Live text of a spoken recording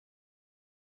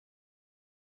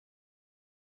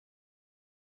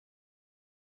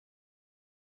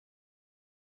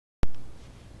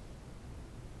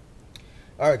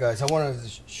Alright guys, I wanted to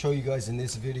show you guys in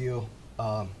this video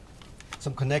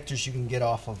some connectors you can get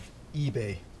off of eBay.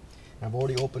 And I've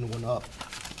already opened one up.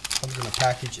 Comes in a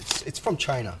package. It's from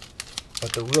China,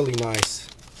 but they're really nice.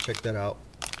 Check that out.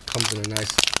 Comes in a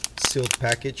nice sealed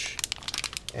package.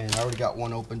 And I already got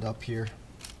one opened up here.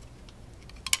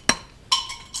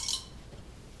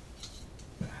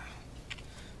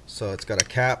 So it's got a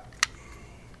cap.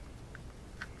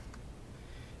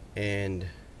 And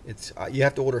it's you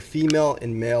have to order female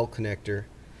and male connector,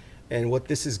 and what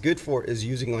this is good for is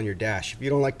using on your dash if you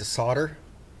don't like to solder,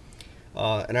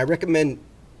 and I recommend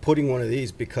putting one of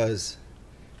these because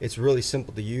it's really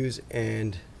simple to use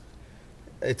and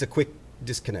it's a quick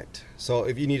disconnect. So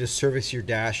if you need to service your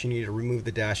dash, you need to remove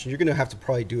the dash, and you're gonna have to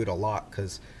probably do it a lot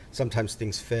because sometimes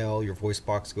things fail, your voice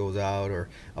box goes out, or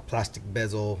a plastic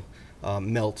bezel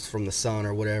melts from the sun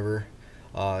or whatever,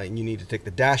 and you need to take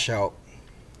the dash out.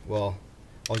 Well,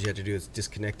 all you have to do is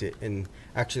disconnect it. And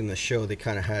actually in the show they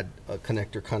kind of had a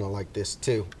connector kind of like this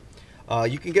too.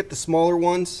 You can get the smaller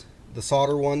ones, the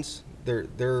solder ones.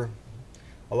 They're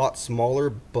a lot smaller,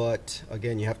 but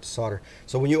again you have to solder.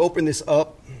 So when you open this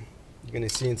up, you're going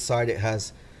to see inside it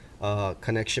has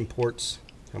connection ports.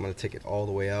 I'm going to take it all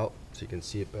the way out so you can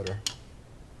see it better.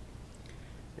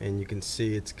 And you can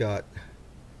see it's got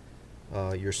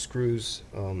your screws,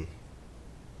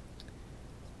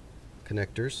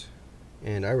 connectors,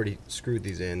 and I already screwed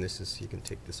these in. This is, you can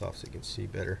take this off so you can see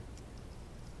better.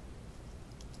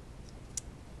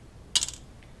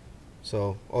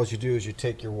 So all you do is you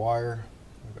take your wire,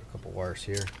 I've got a couple wires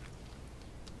here,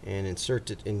 and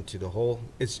insert it into the hole.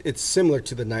 It's similar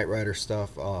to the Knight Rider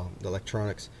stuff, the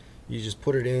electronics. You just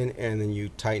put it in and then you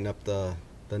tighten up the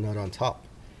nut on top,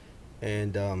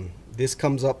 and this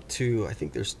comes up to, I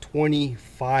think there's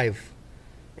 25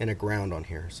 and a ground on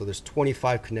here, so there's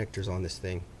 25 connectors on this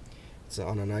thing. It's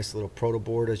on a nice little proto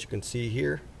board, as you can see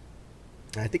here.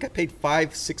 And I think I paid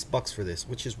 $5-6 for this,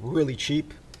 which is really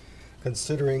cheap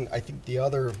considering I think the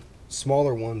other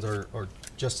smaller ones are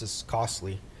just as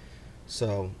costly.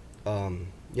 So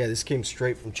yeah, this came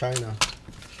straight from China,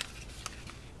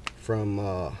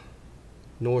 from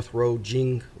North Road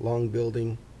Jing Long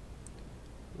Building,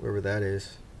 wherever that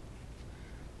is.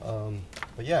 But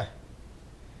yeah,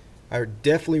 I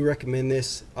definitely recommend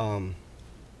this.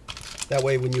 That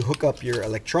way when you hook up your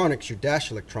electronics, your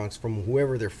dash electronics, from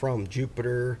whoever they're from,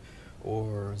 Jupiter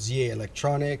or ZA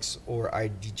Electronics or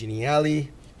ID Geniali,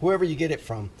 whoever you get it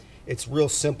from, it's real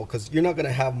simple because you're not going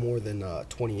to have more than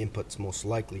 20 inputs most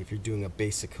likely if you're doing a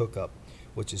basic hookup,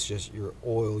 which is just your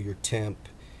oil, your temp,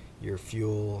 your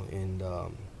fuel, and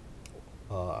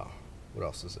what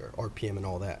else is there, RPM and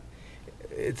all that.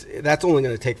 That's only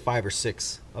going to take 5 or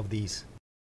 6 of these.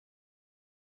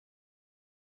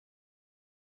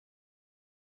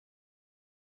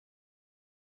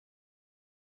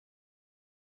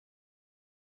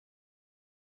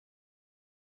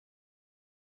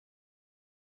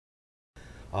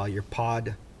 Your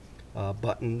pod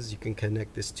buttons you can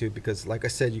connect this to, because like I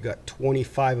said, you got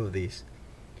 25 of these,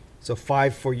 so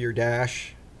 5 for your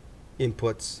dash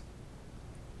inputs,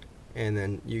 and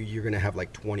then you're gonna have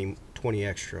like 20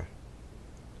 extra.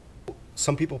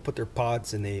 Some people put their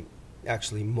pods and they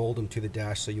actually mold them to the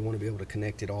dash, so you want to be able to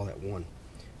connect it all at one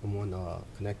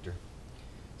connector.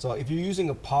 So if you're using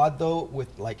a pod though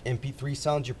with like MP3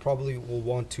 sounds, you probably will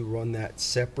want to run that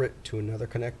separate to another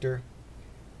connector.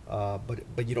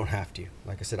 But you don't have to.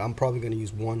 Like I said, I'm probably going to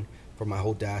use one for my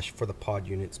whole dash for the pod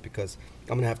units, because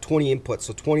I'm going to have 20 inputs,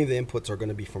 so 20 of the inputs are going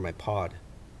to be for my pod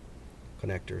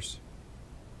connectors,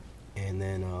 and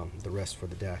then the rest for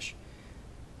the dash.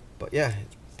 But yeah,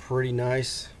 it's pretty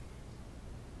nice.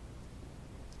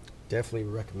 Definitely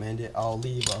recommend it. I'll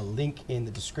leave a link in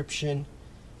the description,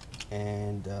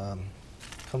 and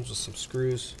comes with some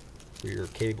screws for your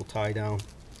cable tie down,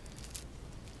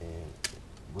 and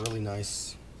really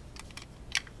nice.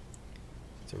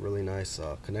 It's a really nice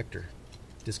connector.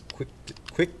 This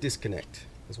quick disconnect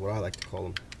is what I like to call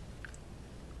them.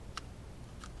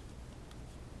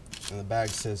 And the bag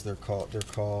says they're called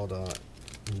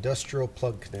industrial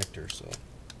plug connectors. So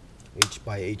H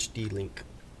by HD link.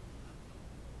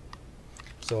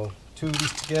 So 2 of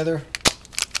these together,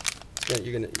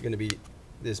 you're gonna be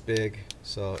this big.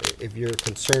 So if you're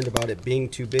concerned about it being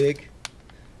too big,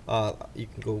 you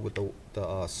can go with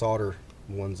the solder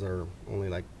ones that are only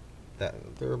like that.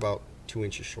 They're about 2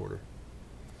 inches shorter.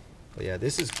 But yeah,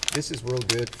 this is real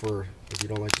good for if you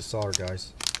don't like to solder,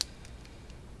 guys.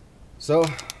 So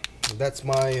that's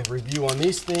my review on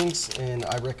these things, and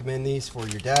I recommend these for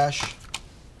your dash.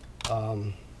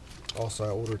 Also, I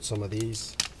ordered some of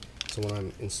these, so when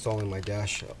I'm installing my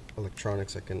dash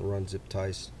electronics, I can run zip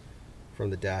ties from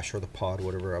the dash or the pod,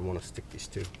 whatever I want to stick these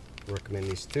to. Recommend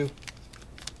these two.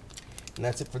 And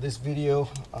that's it for this video.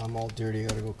 I'm all dirty. I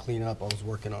gotta go clean up. I was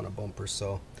working on a bumper,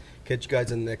 so catch you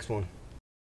guys in the next one.